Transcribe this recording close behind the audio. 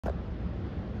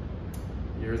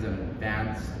Here's an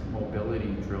advanced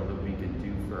mobility drill that we can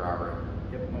do for our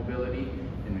hip mobility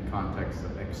in the context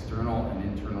of external and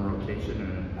internal rotation in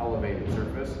an elevated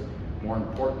surface. More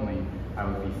importantly, I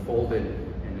would be folded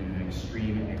in an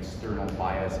extreme external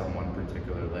bias on one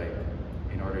particular leg.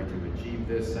 In order to achieve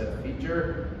this said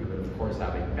feature, we would of course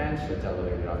have a bench that's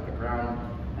elevated off the ground,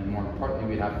 and more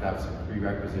importantly, we'd have to have some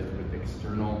prerequisites with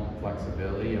external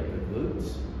flexibility of the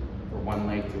glutes for one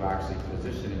leg to actually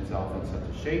position itself in such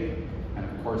a shape. And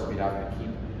of course, we'd have to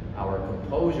keep our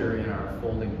composure in our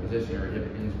folding position or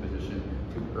hip hinge position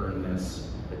to earn this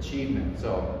achievement.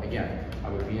 So again, I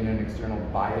would be in an external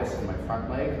bias in my front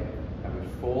leg. I would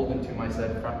fold into my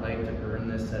said front leg to earn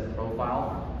this said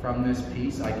profile. From this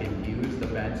piece, I can use the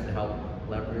bench to help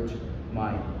leverage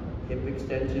my hip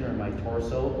extension or my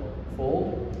torso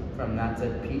fold. From that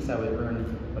said piece, I would earn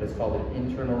what is called an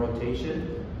internal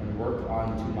rotation and work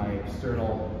onto my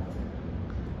external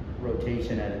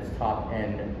rotation at its top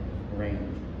end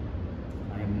range.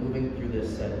 I am moving through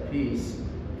this said piece,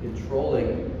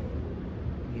 controlling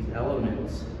these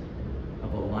elements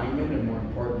of alignment and more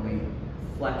importantly,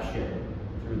 flexion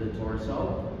through the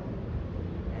torso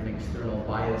and external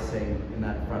biasing in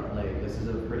that front leg. This is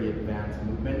a pretty advanced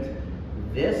movement.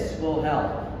 This will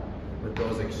help with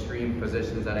those extreme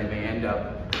positions that I may end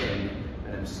up in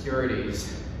and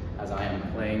obscurities as I am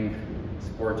playing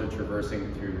sports or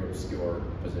traversing through obscure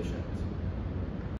positions.